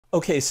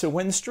Okay, so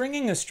when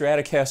stringing a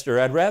Stratocaster,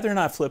 I'd rather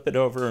not flip it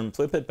over and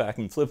flip it back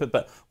and flip it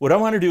back. What I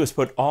want to do is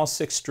put all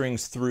 6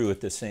 strings through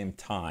at the same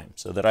time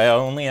so that I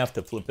only have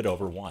to flip it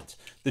over once.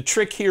 The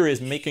trick here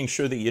is making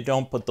sure that you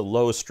don't put the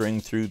low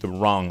string through the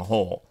wrong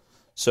hole.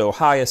 So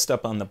highest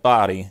up on the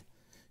body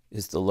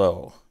is the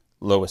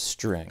lowest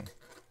string.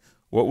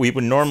 What we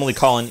would normally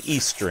call an E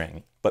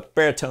string, but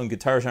baritone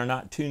guitars are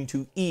not tuned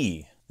to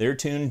E. They're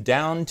tuned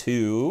down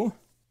to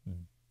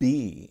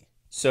B.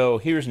 So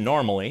here's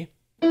normally.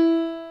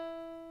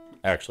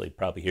 Actually,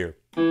 probably here.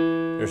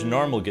 There's a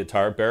normal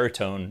guitar,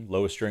 baritone,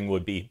 lowest string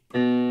would be.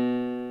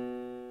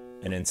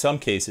 And in some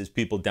cases,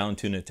 people down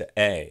tune it to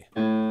A.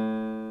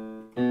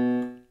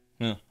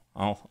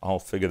 I'll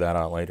figure that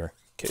out later.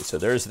 Okay, so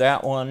there's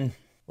that one.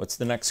 What's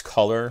the next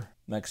color?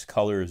 Next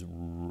color is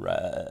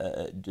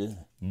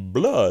red.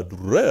 Blood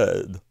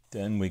red.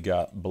 Then we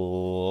got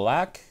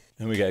black.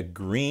 Then we got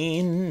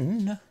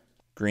green.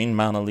 Green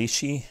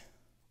Monalishi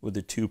with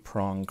a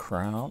 2-prong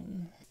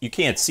crown. You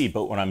can't see,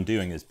 but what I'm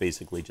doing is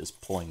basically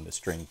just pulling the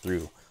string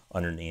through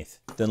underneath.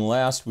 Then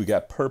last we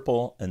got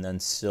purple and then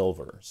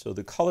silver. So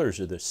the colors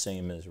are the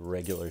same as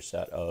regular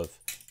set of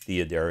the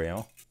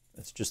Adagio.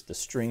 It's just the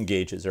string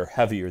gauges are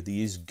heavier.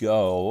 These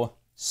go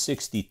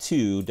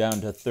 62 down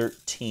to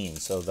 13.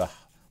 So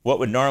what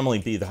would normally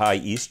be the high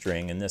E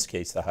string, in this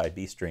case the high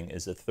B string,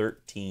 is a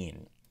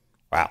 13.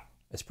 Wow,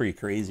 that's pretty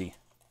crazy.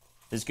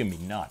 This is gonna be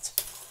nuts.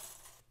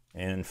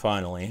 And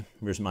finally,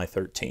 here's my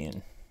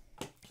 13.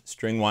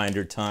 String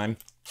winder time.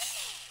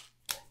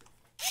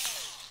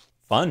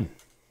 Fun.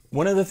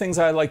 One of the things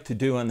I like to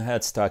do on the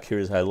headstock here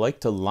is I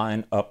like to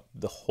line up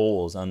the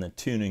holes on the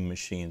tuning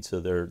machine so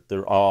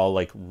they're all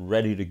like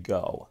ready to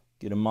go.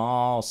 Get them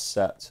all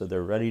set so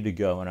they're ready to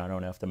go and I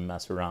don't have to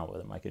mess around with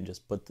them. I can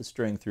just put the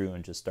string through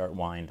and just start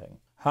winding.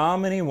 How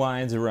many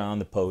winds around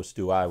the post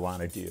do I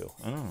want to do?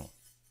 I don't know.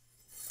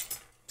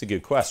 It's a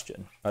good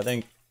question. I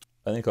think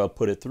I'll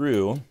put it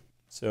through.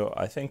 So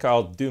I think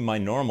I'll do my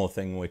normal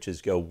thing, which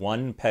is go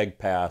 1 peg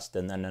past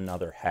and then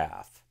another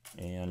half.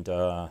 And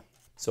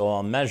so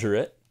I'll measure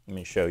it. Let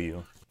me show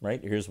you.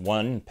 Right, here's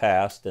 1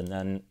 past and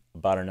then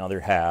about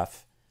another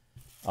half.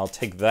 I'll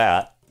take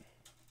that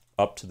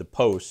up to the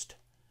post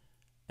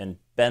and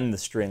bend the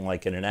string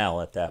like in an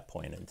L at that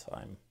point in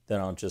time. Then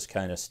I'll just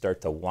kind of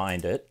start to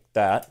wind it.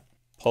 That,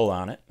 pull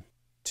on it,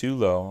 too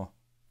low.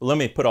 Let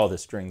me put all the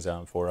strings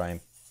on before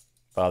I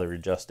bother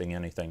adjusting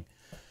anything.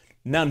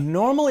 Now,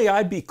 normally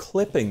I'd be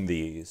clipping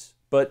these,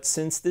 but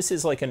since this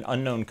is like an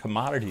unknown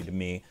commodity to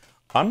me,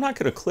 I'm not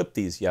going to clip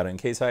these yet in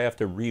case I have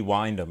to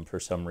rewind them for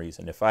some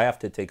reason. If I have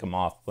to take them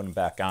off, put them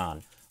back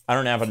on, I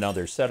don't have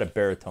another set of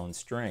baritone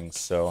strings,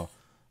 so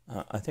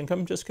I think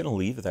I'm just going to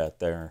leave that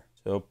there.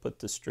 So put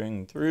the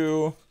string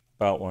through,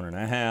 about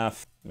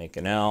 1.5, make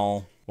an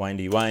L,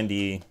 windy,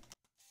 windy.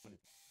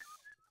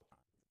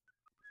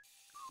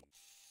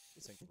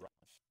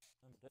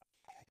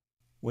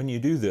 When you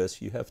do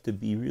this, you have to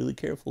be really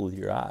careful with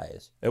your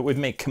eyes. It would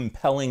make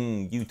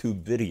compelling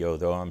YouTube video,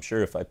 though I'm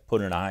sure if I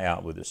put an eye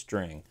out with a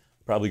string,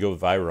 probably go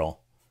viral.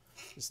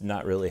 It's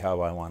not really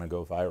how I want to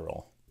go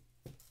viral.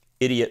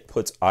 Idiot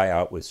puts eye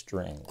out with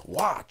string.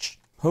 Watch!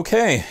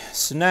 Okay,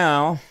 so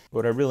now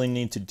what I really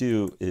need to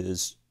do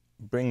is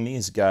bring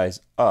these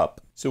guys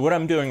up. So what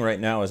I'm doing right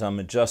now is I'm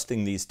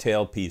adjusting these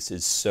tail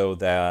pieces so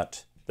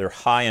that they're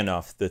high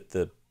enough that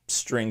the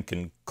string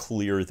can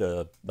clear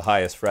the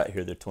highest fret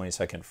here, the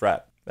 22nd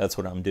fret. That's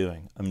what I'm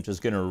doing. I'm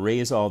just going to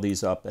raise all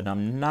these up, and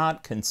I'm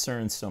not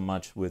concerned so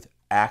much with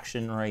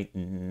action right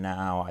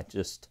now.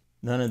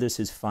 None of this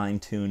is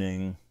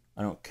fine-tuning.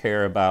 I don't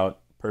care about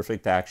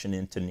perfect action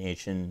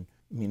intonation.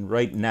 I mean,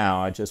 right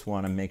now, I just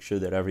want to make sure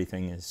that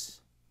everything is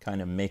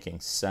kind of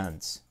making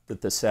sense, that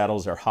the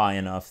saddles are high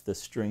enough, the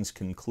strings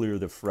can clear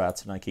the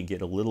frets, and I can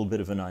get a little bit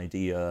of an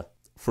idea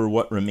for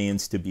what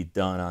remains to be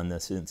done on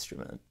this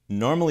instrument.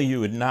 Normally, you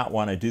would not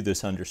want to do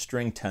this under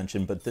string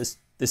tension, but this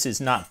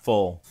is not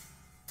full.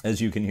 As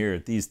you can hear,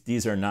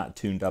 these are not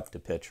tuned up to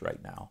pitch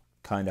right now.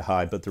 Kind of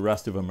high, but the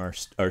rest of them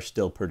are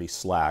still pretty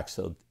slack,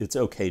 so it's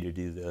okay to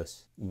do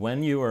this.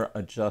 When you are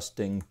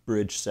adjusting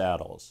bridge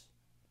saddles,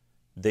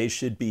 they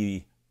should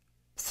be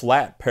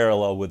flat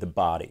parallel with the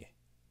body.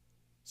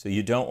 So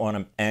you don't want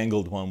them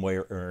angled one way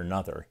or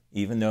another.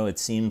 Even though it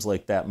seems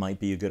like that might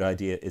be a good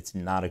idea, it's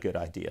not a good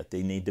idea.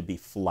 They need to be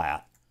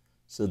flat.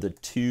 So the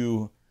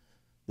two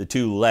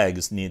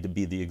legs need to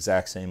be the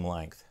exact same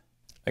length.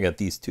 I got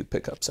these 2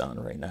 pickups on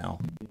right now.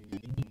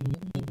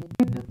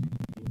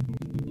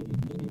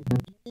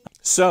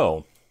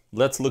 So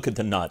let's look at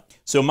the nut.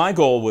 So my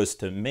goal was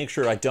to make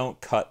sure I don't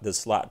cut the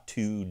slot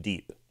too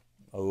deep.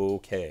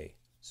 Okay,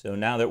 so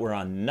now that we're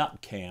on nut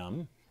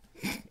cam,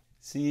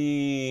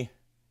 you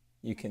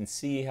can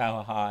see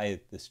how high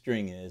the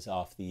string is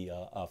off the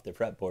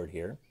fretboard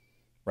here,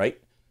 right?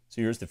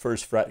 So here's the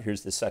 1st fret,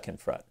 here's the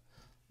 2nd fret.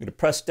 I'm going to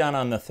press down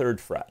on the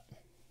 3rd fret,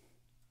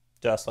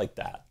 just like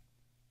that.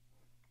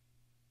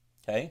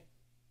 Okay,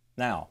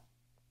 now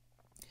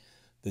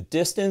the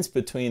distance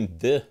between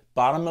the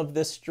bottom of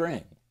this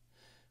string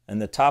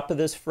and the top of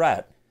this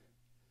fret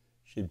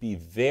should be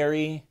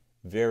very,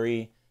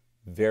 very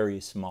very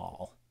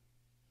small.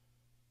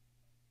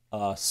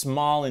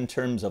 Small in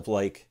terms of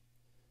like,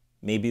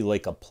 maybe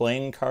like a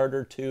playing card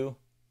or two.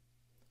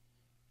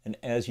 And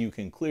as you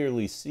can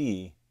clearly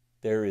see,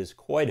 there is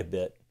quite a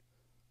bit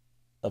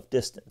of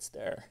distance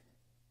there.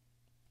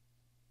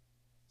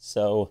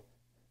 So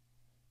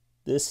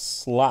this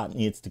slot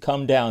needs to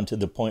come down to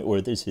the point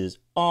where this is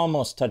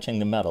almost touching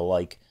the metal,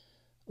 like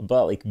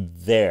about like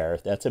there.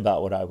 That's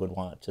about what I would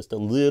want, just a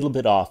little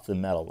bit off the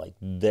metal, like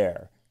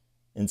there,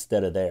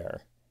 instead of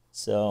there.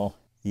 So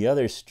the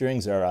other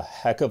strings are a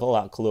heck of a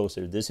lot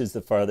closer. This is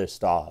the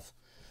farthest off.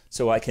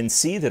 So I can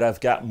see that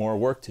I've got more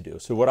work to do.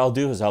 So what I'll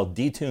do is I'll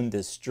detune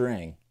this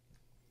string,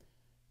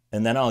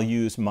 and then I'll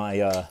use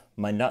my,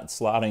 my nut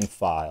slotting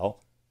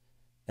file,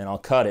 and I'll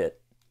cut it,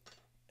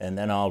 and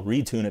then I'll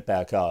retune it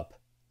back up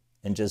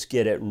and just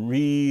get it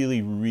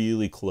really,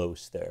 really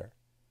close there.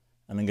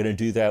 And I'm gonna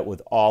do that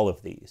with all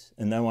of these.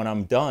 And then when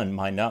I'm done,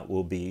 my nut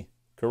will be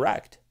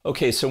correct.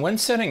 Okay, so when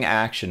setting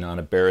action on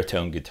a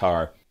baritone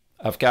guitar,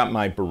 I've got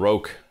my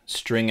Baroque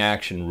string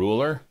action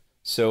ruler.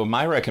 So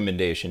my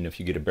recommendation, if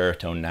you get a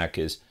baritone neck,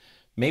 is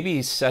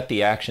maybe set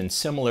the action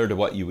similar to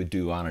what you would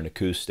do on an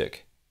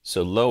acoustic.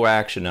 So low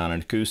action on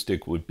an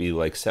acoustic would be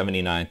like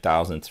 79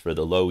 thousandths for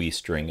the low E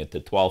string at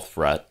the 12th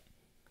fret,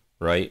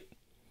 right?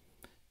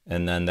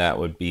 And then that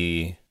would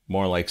be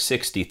more like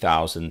 60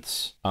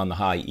 thousandths on the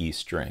high E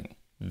string.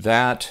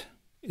 That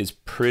is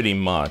pretty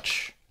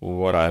much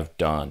what I've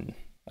done.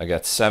 I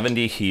got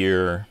 70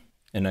 here,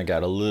 and I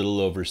got a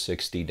little over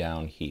 60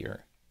 down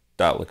here.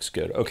 That looks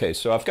good. Okay,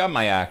 so I've got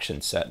my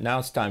action set. Now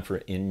it's time for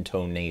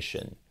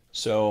intonation.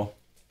 So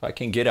if I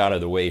can get out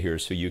of the way here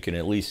so you can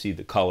at least see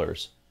the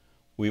colors.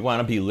 We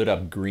want to be lit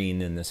up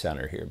green in the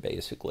center here,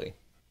 basically.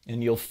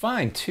 And you'll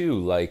find too,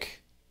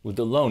 like with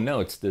the low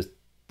notes, the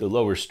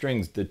lower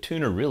strings, the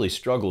tuner really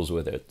struggles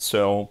with it.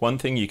 So one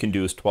thing you can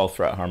do is 12th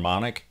fret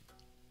harmonic.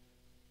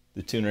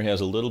 The tuner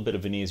has a little bit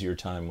of an easier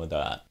time with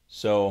that.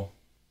 So,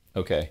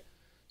 okay.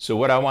 So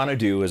what I want to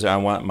do is I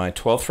want my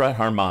 12th fret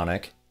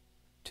harmonic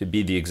to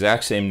be the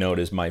exact same note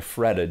as my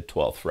fretted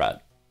 12th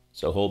fret.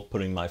 So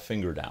putting my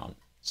finger down.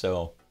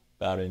 So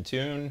about in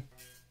tune.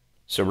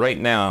 So right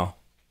now,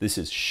 this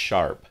is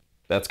sharp.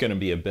 That's going to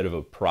be a bit of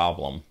a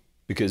problem,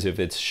 because if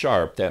it's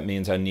sharp, that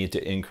means I need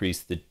to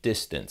increase the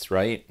distance,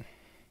 right?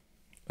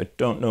 I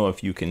don't know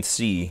if you can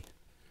see,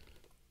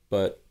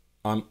 but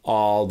I'm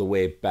all the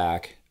way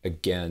back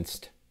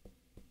against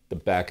the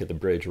back of the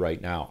bridge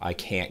right now. I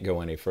can't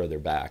go any further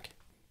back.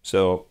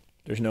 So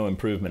there's no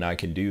improvement I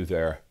can do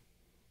there.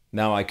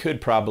 Now I could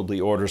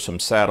probably order some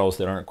saddles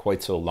that aren't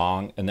quite so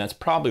long, and that's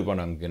probably what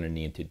I'm going to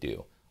need to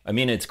do. I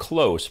mean, it's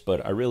close,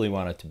 but I really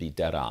want it to be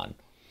dead on.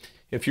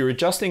 If you're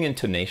adjusting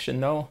intonation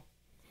though,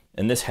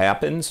 and this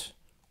happens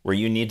where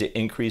you need to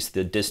increase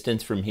the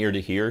distance from here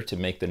to here to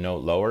make the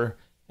note lower,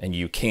 and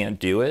you can't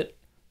do it,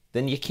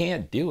 then you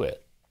can't do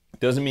it. It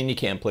doesn't mean you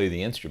can't play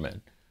the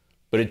instrument,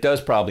 but it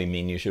does probably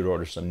mean you should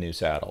order some new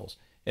saddles.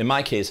 In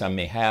my case, I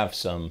may have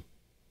some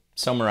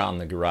somewhere out in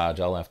the garage.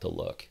 I'll have to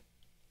look.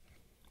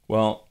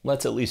 Well,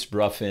 let's at least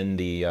rough in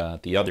the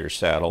other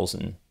saddles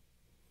and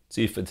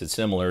see if it's a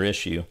similar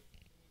issue.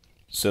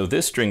 So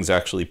this string's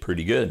actually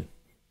pretty good.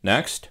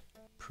 Next,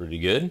 pretty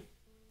good.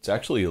 It's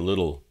actually a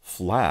little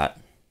flat.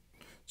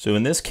 So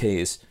in this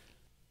case,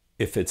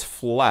 if it's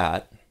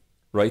flat,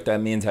 right,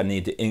 that means I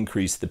need to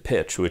increase the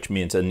pitch, which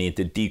means I need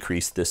to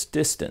decrease this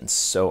distance.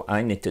 So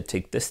I need to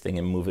take this thing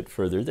and move it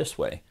further this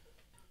way.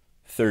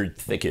 Third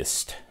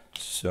thickest.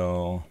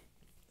 So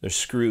there's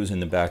screws in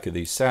the back of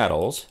these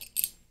saddles.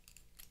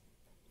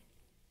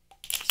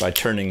 By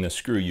turning the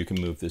screw, you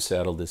can move the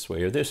saddle this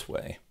way or this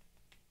way.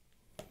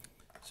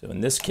 So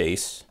in this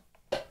case,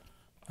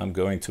 I'm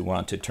going to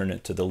want to turn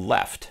it to the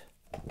left.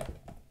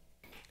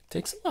 It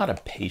takes a lot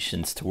of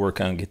patience to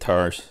work on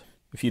guitars.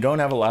 If you don't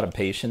have a lot of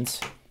patience,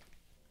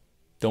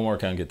 don't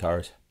work on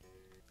guitars.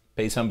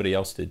 Pay somebody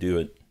else to do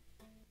it.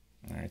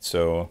 All right,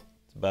 so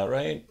it's about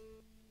right.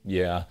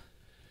 Yeah,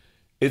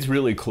 it's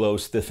really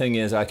close. The thing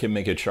is, I can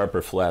make it sharp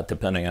or flat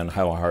depending on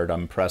how hard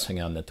I'm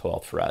pressing on the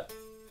 12th fret.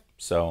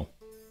 So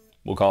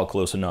we'll call it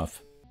close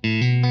enough.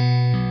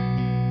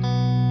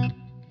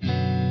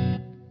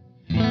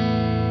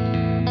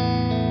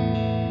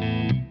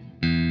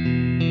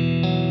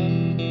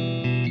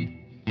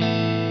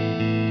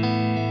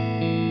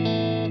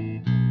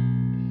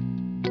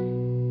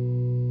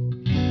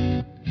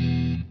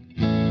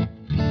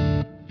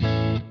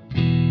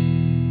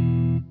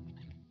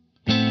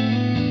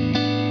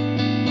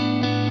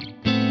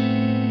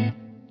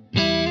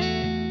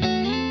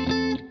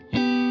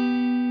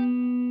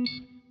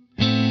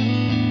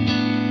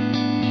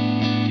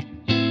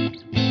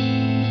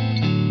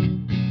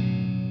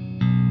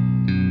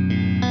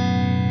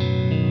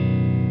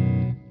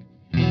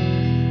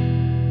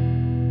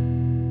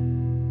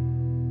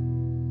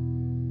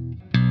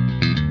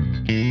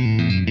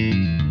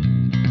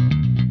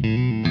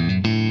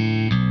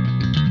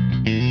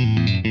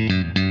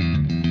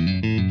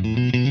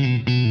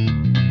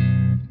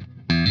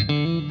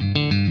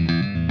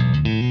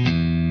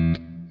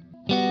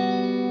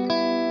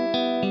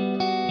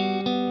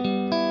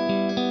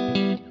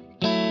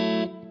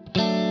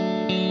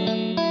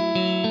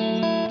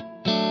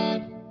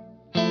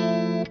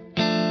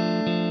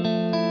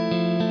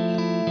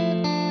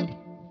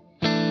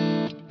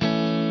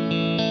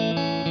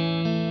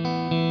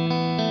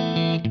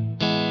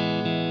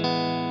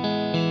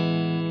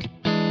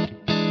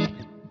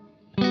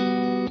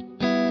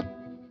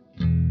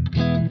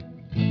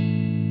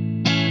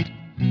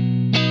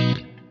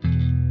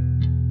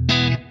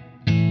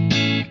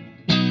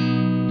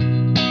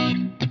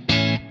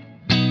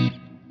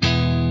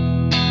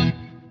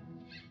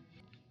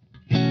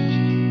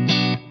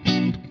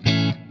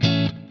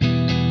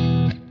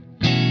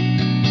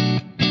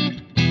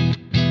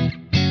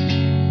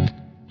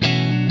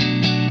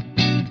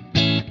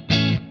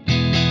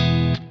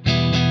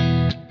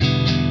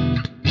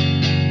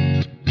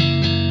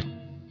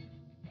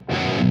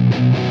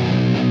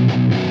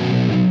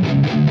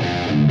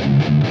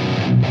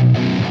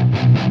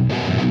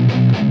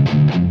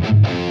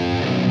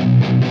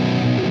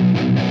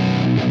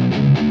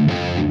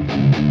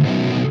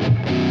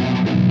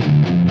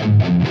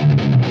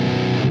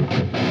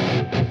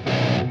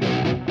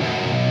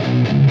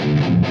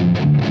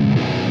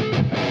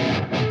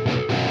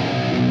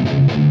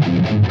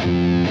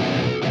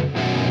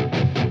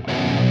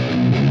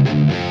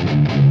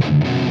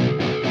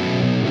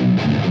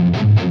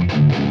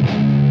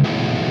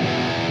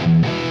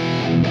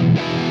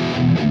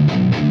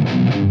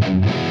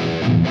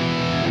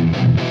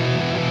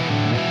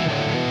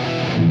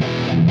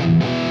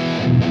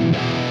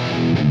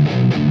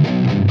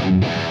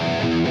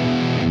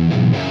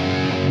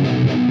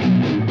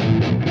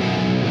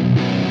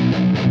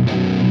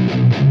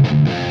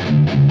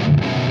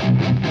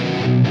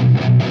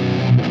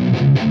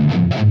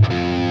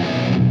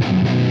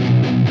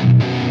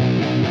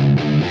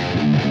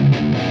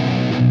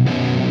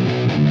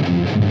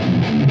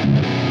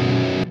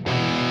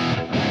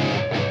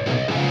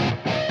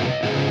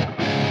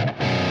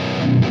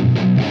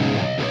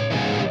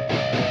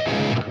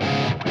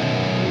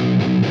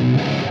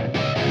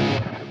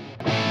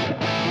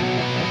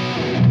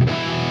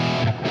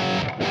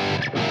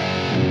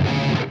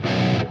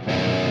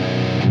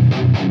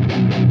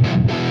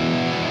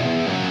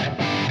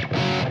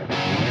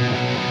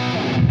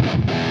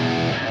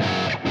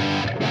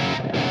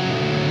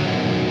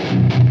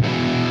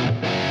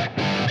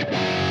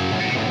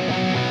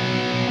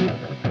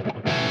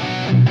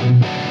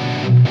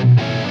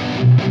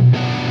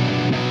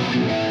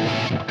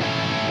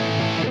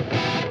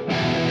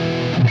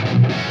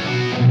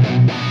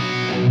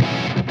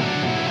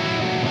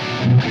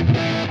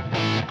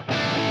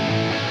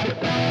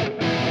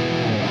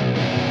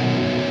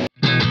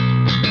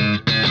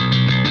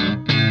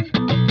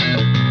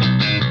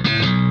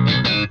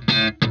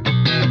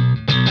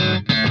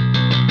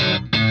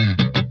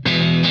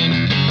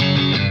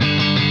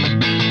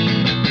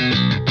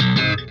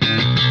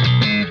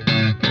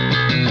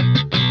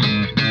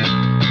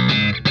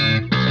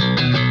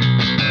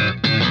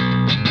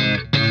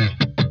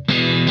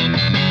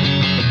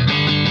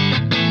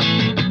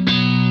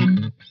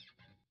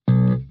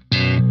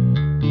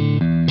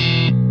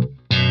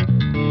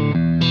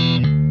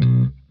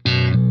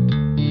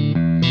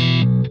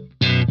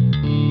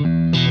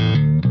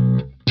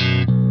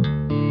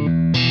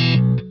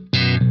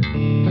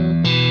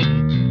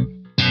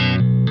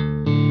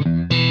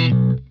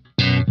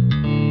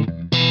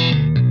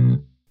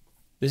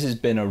 This has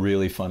been a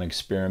really fun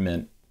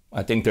experiment.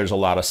 I think there's a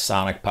lot of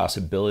sonic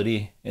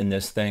possibility in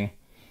this thing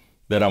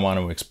that I want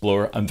to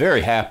explore. I'm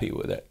very happy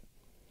with it.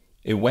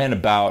 It went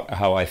about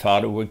how I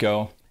thought it would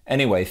go.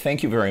 Anyway,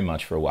 thank you very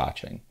much for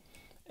watching.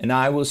 And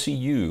I will see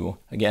you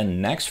again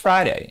next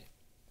Friday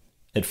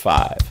at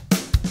 5.